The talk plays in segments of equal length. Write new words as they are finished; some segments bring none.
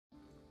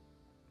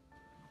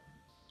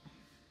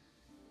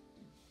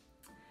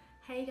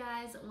Hey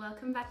guys,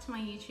 welcome back to my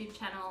YouTube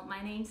channel.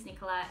 My name's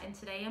Nicola and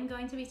today I'm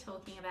going to be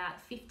talking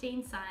about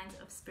 15 signs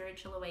of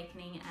spiritual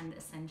awakening and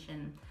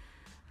ascension.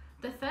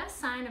 The first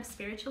sign of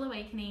spiritual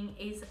awakening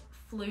is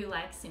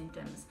flu-like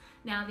symptoms.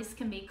 Now this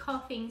can be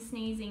coughing,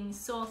 sneezing,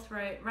 sore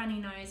throat,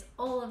 runny nose,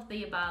 all of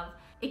the above.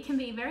 It can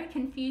be very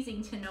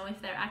confusing to know if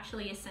they're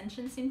actually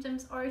ascension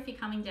symptoms or if you're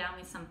coming down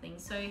with something.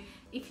 So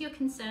if you're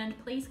concerned,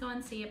 please go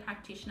and see a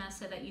practitioner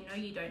so that you know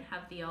you don't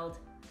have the old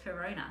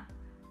corona.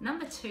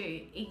 Number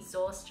 2,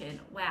 exhaustion.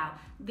 Wow,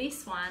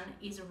 this one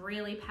is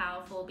really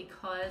powerful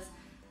because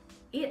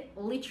it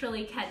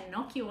literally can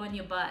knock you on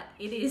your butt.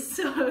 It is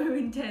so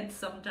intense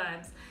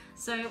sometimes.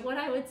 So what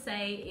I would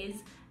say is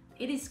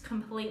it is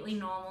completely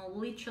normal.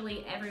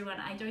 Literally everyone,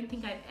 I don't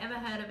think I've ever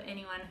heard of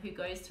anyone who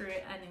goes through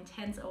an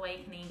intense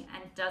awakening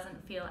and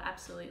doesn't feel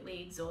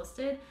absolutely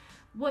exhausted.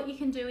 What you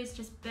can do is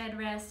just bed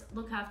rest,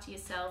 look after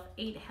yourself,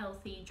 eat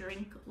healthy,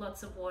 drink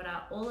lots of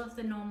water, all of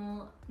the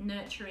normal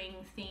nurturing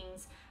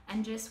things,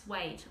 and just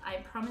wait. I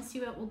promise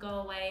you it will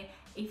go away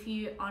if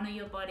you honor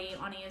your body,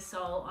 honor your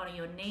soul, honor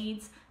your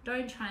needs.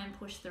 Don't try and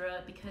push through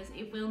it because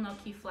it will knock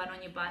you flat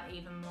on your butt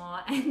even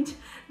more and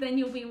then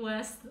you'll be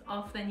worse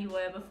off than you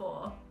were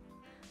before.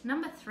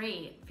 Number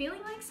 3,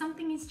 feeling like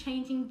something is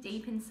changing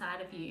deep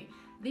inside of you.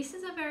 This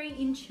is a very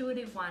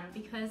intuitive one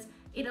because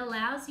it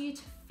allows you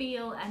to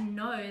feel and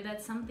know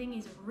that something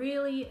is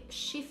really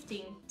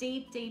shifting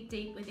deep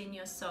within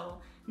your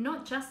soul,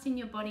 not just in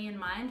your body and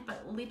mind,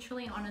 but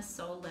literally on a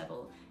soul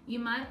level. You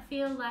might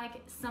feel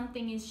like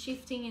something is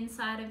shifting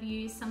inside of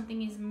you,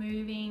 something is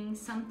moving,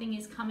 something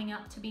is coming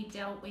up to be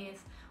dealt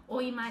with,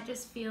 or you might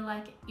just feel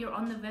like you're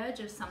on the verge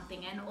of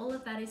something, and all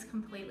of that is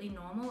completely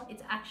normal.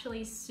 It's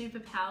actually super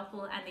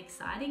powerful and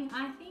exciting,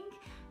 I think,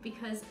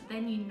 because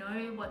then you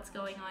know what's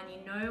going on,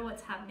 you know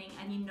what's happening,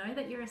 and you know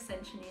that your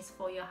ascension is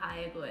for your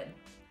higher good.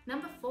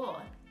 Number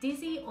 4,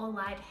 dizzy or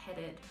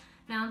lightheaded.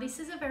 Now this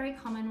is a very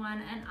common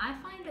one, and I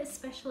find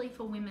especially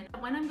for women,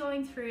 when I'm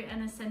going through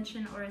an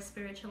ascension or a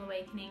spiritual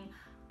awakening,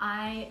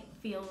 I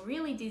feel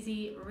really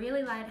dizzy,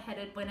 really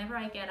lightheaded whenever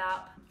I get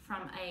up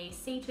from a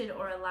seated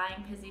or a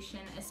lying position,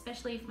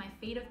 especially if my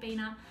feet have been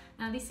up.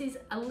 Now this is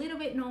a little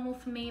bit normal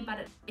for me,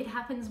 but it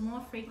happens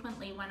more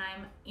frequently when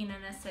I'm in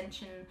an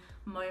ascension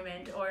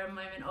moment or a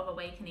moment of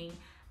awakening.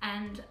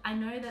 And I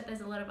know that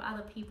there's a lot of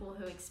other people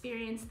who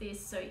experience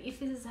this, so if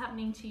this is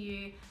happening to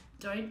you,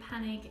 don't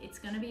panic, it's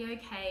gonna be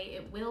okay,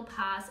 it will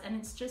pass, and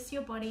it's just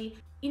your body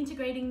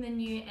integrating the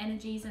new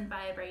energies and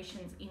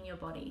vibrations in your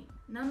body.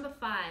 Number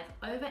 5,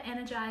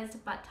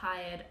 over-energized but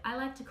tired. I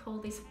like to call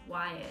this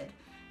wired.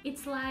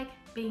 It's like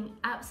being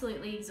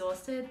absolutely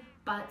exhausted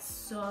but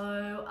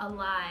so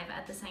alive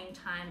at the same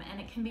time, and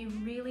it can be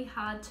really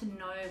hard to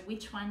know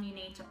which one you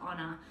need to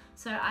honor.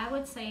 So I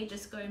would say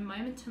just go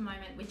moment to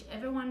moment,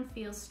 whichever one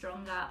feels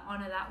stronger,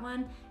 honor that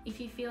one.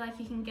 If you feel like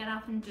you can get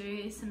up and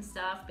do some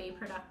stuff, be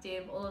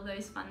productive, all of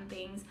those fun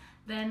things,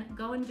 then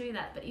go and do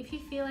that. But if you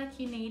feel like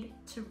you need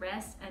to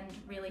rest and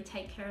really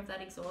take care of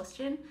that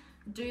exhaustion,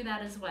 do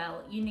that as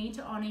well. You need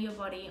to honor your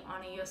body,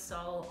 honor your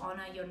soul,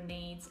 honor your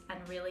needs, and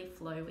really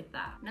flow with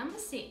that. Number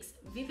 6,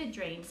 vivid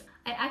dreams.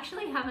 I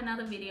actually have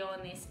another video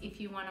on this if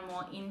you want a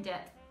more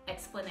in-depth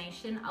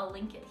explanation. I'll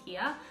link it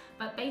here.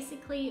 But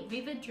basically,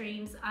 vivid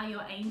dreams are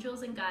your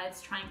angels and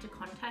guides trying to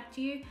contact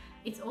you.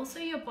 It's also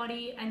your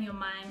body and your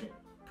mind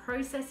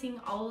processing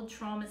old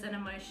traumas and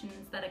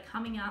emotions that are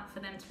coming up for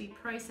them to be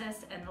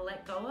processed and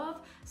let go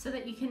of, so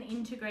that you can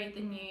integrate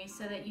the new,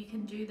 so that you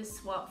can do the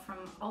swap from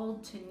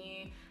old to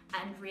new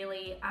and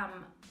really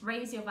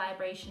raise your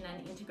vibration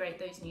and integrate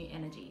those new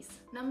energies.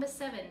 Number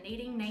 7,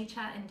 needing nature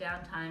and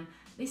downtime.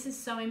 This is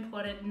so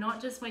important, not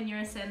just when you're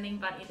ascending,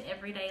 but in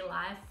everyday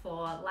life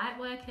for light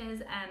workers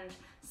and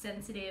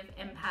sensitive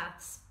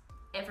empaths,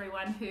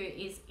 everyone who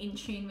is in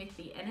tune with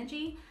the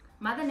energy.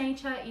 Mother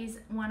Nature is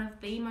one of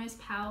the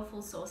most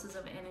powerful sources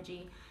of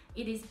energy.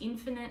 It is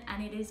infinite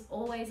and it is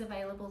always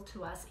available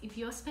to us. If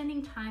you're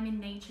spending time in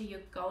nature, you're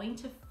going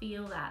to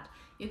feel that.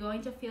 You're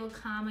going to feel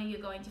calmer,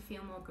 you're going to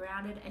feel more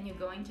grounded, and you're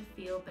going to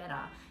feel better.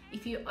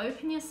 If you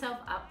open yourself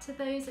up to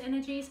those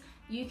energies,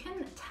 you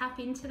can tap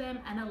into them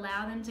and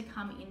allow them to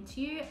come into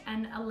you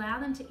and allow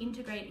them to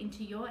integrate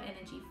into your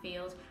energy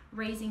field,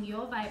 raising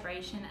your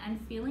vibration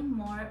and feeling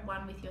more at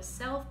one with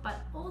yourself,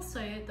 but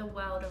also the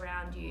world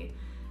around you.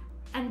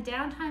 And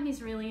downtime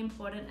is really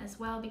important as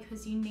well,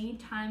 because you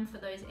need time for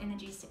those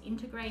energies to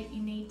integrate.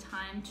 You need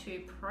time to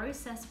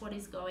process what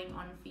is going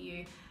on for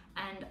you.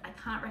 And I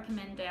can't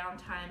recommend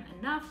downtime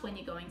enough when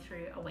you're going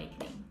through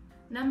awakening.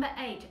 Number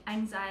 8,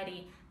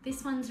 anxiety.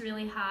 This one's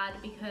really hard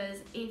because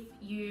if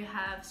you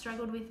have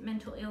struggled with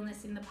mental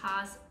illness in the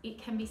past, it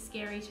can be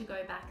scary to go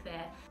back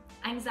there.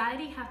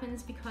 Anxiety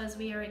happens because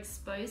we are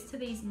exposed to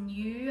these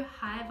new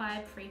high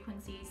vibe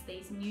frequencies,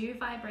 these new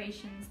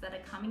vibrations that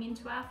are coming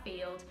into our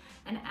field,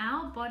 and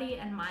our body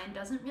and mind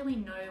doesn't really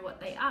know what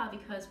they are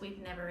because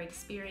we've never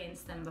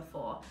experienced them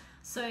before.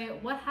 So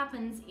what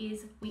happens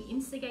is we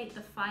instigate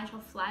the fight or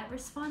flight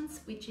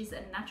response, which is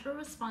a natural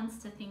response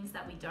to things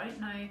that we don't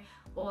know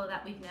or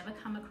that we've never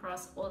come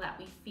across or that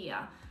we fear.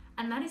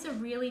 And that is a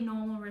really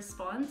normal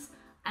response.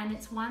 and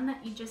it's one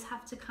that you just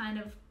have to kind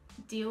of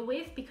deal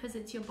with because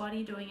it's your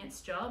body doing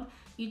its job.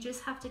 You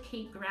just have to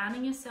keep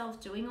grounding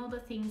yourself, doing all the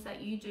things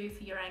that you do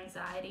for your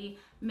anxiety,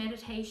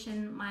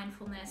 meditation,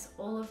 mindfulness,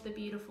 all of the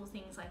beautiful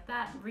things like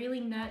that,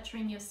 really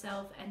nurturing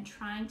yourself and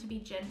trying to be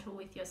gentle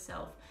with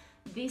yourself.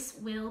 This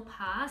will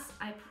pass,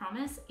 I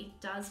promise. It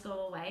does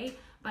go away,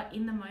 but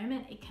in the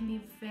moment it can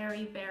be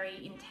very,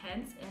 very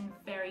intense and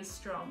very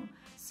strong.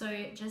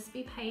 So just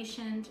be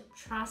patient,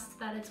 trust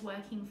that it's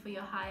working for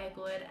your higher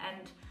good,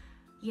 and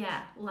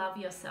yeah, love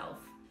yourself.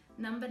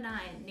 Number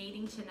 9,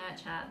 needing to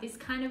nurture. This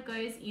kind of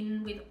goes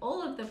in with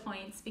all of the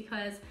points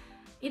because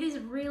it is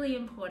really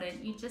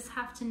important. You just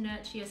have to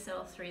nurture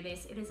yourself through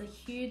this. It is a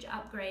huge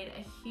upgrade,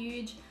 a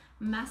huge,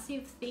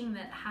 massive thing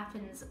that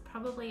happens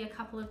probably a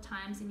couple of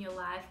times in your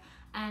life,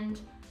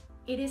 and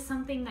it is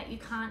something that you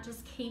can't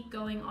just keep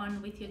going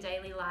on with your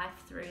daily life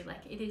through.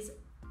 Like, it is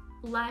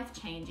life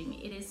changing,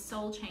 it is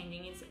soul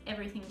changing, it's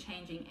everything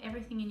changing.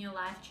 Everything in your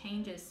life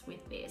changes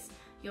with this.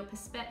 Your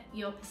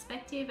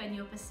perspective and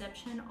your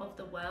perception of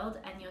the world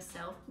and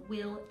yourself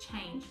will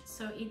change.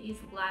 So it is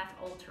life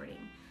altering,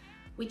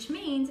 which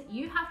means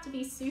you have to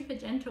be super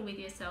gentle with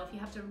yourself. You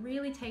have to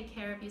really take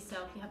care of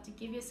yourself. You have to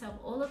give yourself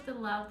all of the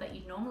love that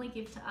you normally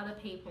give to other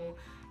people.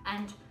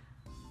 And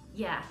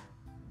yeah,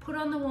 put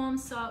on the warm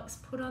socks,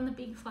 put on the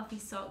big fluffy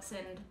socks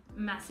and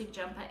massive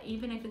jumper,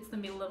 even if it's the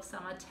middle of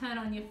summer. Turn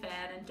on your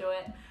fan and do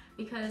it,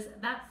 because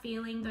that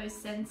feeling, those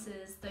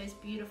senses, those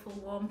beautiful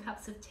warm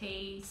cups of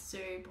tea,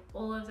 soup,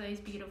 all of those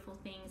beautiful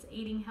things,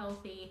 eating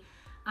healthy,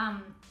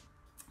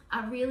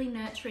 are really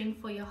nurturing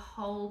for your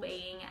whole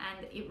being,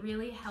 and it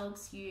really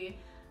helps you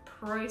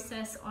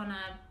process on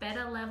a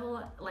better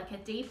level, like a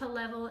deeper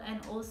level, and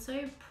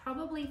also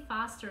probably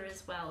faster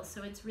as well.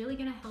 So it's really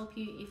going to help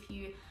you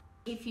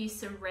if you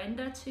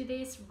surrender to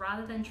this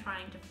rather than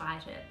trying to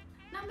fight it.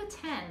 Number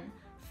 10,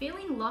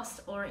 feeling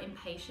lost or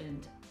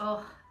impatient.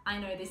 Oh, I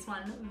know this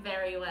one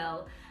very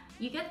well.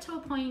 You get to a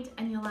point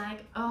and you're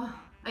like, oh,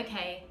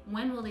 okay,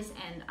 when will this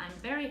end? I'm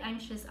very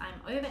anxious,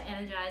 I'm over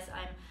energized,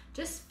 I'm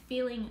just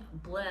feeling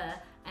blur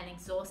and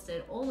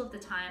exhausted all of the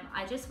time.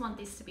 I just want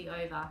this to be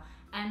over.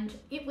 And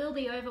it will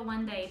be over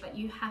one day, but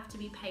you have to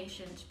be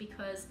patient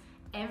because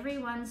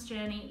everyone's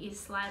journey is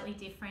slightly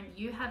different.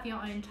 You have your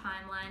own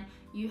timeline.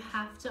 You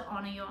have to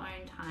honor your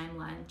own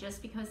timeline.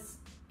 Just because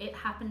it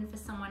happened for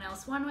someone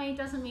else one way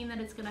doesn't mean that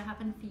it's going to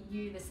happen for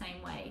you the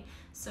same way.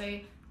 So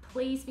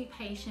please be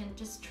patient.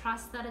 Just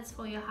trust that it's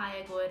for your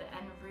higher good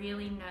and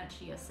really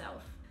nurture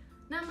yourself.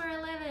 Number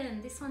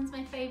 11, this one's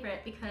my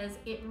favorite because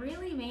it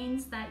really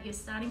means that you're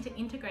starting to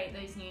integrate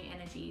those new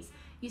energies.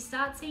 You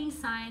start seeing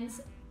signs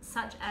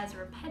such as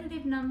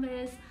repetitive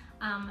numbers,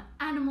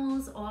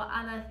 animals, or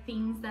other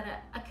things that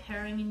are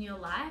occurring in your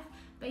life.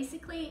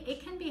 Basically,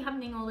 it can be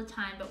happening all the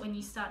time, but when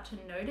you start to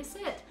notice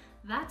it,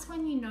 that's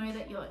when you know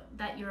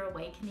that you're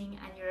awakening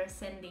and you're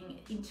ascending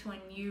into a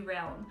new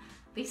realm.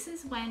 This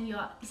is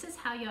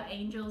how your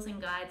angels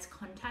and guides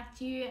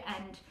contact you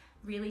and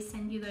really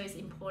send you those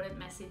important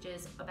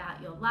messages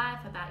about your life,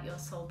 about your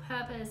soul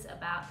purpose,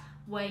 about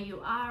where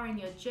you are in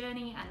your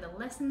journey and the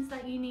lessons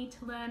that you need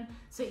to learn.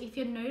 So if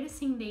you're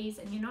noticing these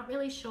and you're not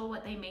really sure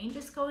what they mean,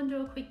 just go and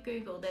do a quick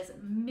Google. There's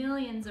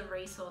millions of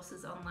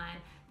resources online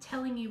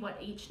telling you what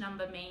each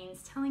number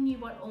means, telling you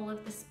what all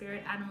of the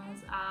spirit animals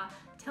are,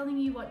 telling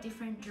you what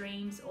different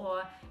dreams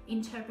or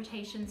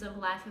interpretations of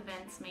life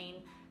events mean.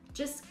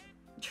 Just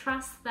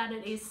trust that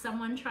it is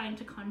someone trying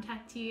to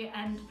contact you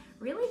and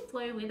really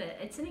flow with it.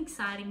 It's an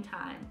exciting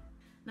time.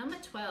 Number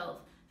 12,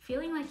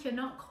 feeling like you're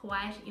not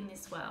quite in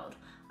this world.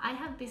 I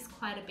have this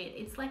quite a bit.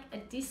 It's like a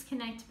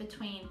disconnect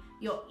between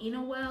your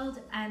inner world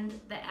and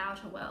the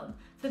outer world.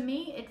 For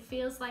me, it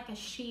feels like a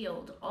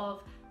shield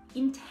of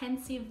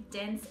intensive,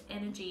 dense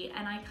energy,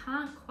 and I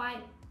can't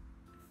quite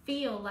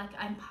feel like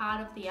I'm part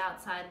of the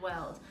outside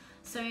world.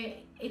 So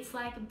it's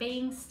like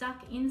being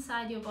stuck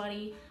inside your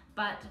body,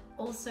 but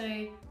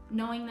also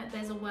knowing that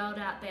there's a world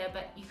out there,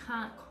 but you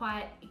can't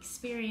quite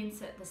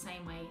experience it the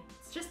same way.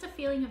 It's just a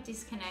feeling of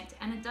disconnect,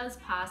 and it does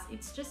pass.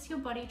 It's just your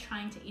body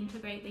trying to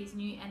integrate these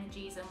new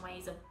energies and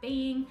ways of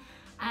being,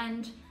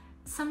 and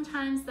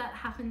sometimes that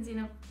happens in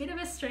a bit of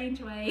a strange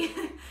way.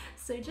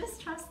 So just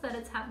trust that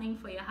it's happening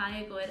for your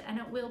higher good, and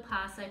it will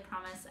pass, I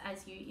promise,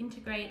 as you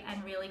integrate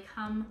and really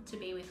come to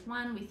be with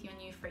one with your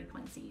new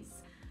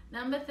frequencies.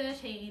 Number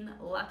 13,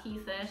 lucky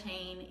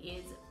 13,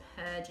 is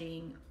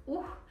purging.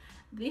 Ooh,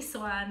 this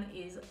one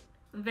is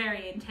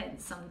very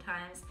intense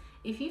sometimes.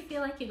 If you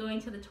feel like you're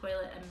going to the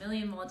toilet a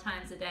million more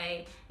times a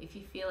day, if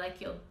you feel like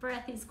your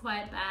breath is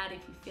quite bad, if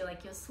you feel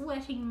like you're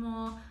sweating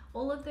more,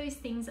 all of those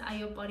things are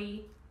your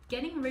body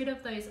getting rid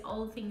of those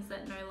old things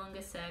that no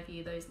longer serve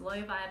you, those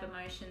low vibe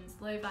emotions,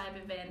 low vibe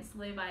events,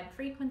 low vibe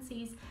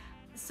frequencies,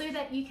 so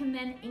that you can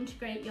then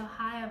integrate your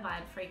higher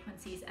vibe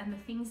frequencies and the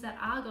things that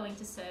are going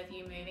to serve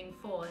you moving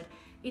forward.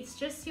 It's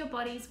just your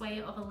body's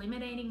way of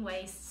eliminating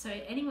waste. So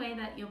any way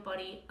that your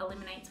body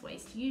eliminates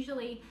waste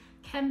usually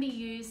can be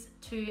used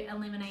to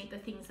eliminate the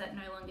things that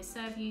no longer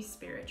serve you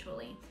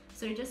spiritually.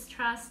 So just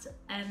trust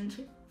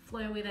and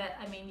flow with it.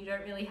 I mean, you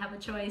don't really have a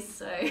choice.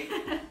 So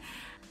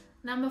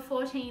Number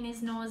 14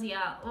 is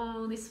nausea.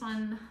 Oh, this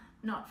one,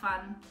 not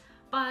fun.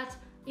 But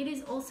it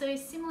is also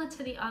similar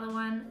to the other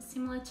one,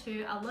 similar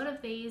to a lot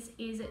of these,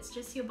 is it's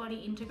just your body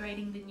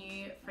integrating the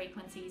new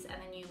frequencies and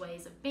the new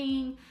ways of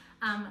being.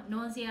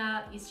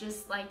 Nausea is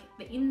just like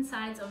the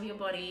insides of your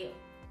body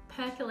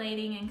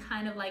percolating and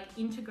kind of like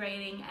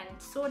integrating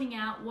and sorting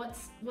out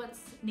what's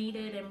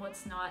needed and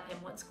what's not,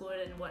 and what's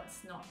good and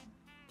what's not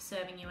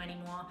serving you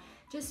anymore.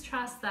 Just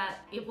trust that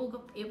it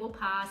will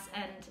pass,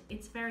 and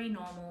it's very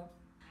normal.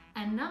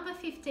 And number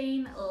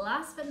 15,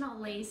 last but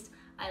not least,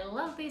 I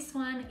love this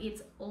one.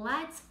 It's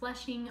lights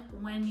flashing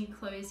when you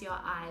close your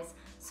eyes.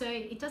 So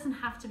it doesn't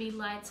have to be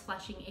lights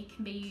flashing. It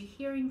can be you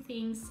hearing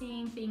things,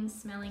 seeing things,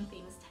 smelling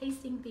things,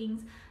 tasting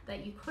things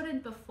that you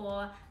couldn't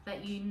before,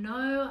 that you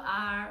know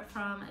are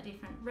from a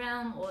different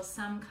realm or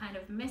some kind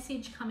of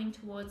message coming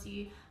towards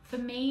you. For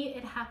me,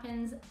 it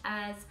happens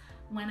as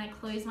when I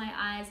close my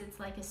eyes, it's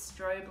like a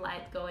strobe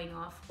light going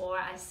off, or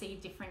I see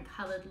different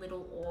colored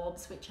little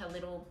orbs, which are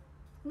little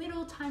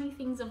tiny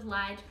things of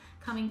light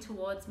coming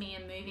towards me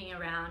and moving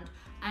around,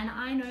 and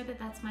I know that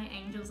that's my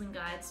angels and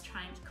guides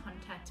trying to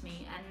contact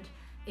me. And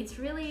it's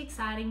really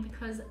exciting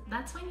because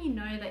that's when you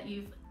know that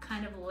you've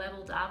kind of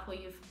leveled up, or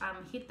you've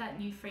hit that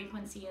new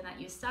frequency, and that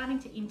you're starting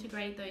to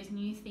integrate those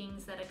new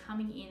things that are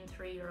coming in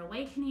through your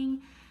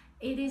awakening.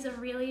 It is a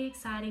really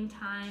exciting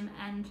time,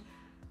 and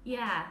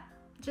yeah,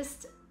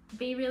 just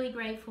be really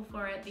grateful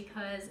for it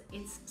because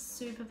it's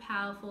super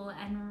powerful,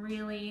 and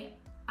really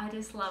I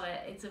just love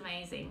it. It's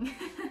amazing.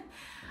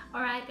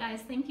 Alright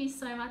guys, thank you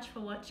so much for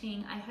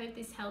watching. I hope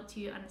this helped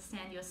you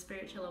understand your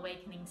spiritual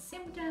awakening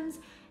symptoms.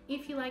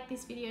 If you like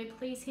this video,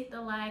 please hit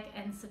the like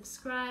and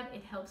subscribe.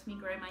 It helps me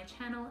grow my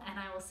channel, and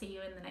I will see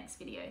you in the next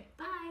video.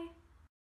 Bye!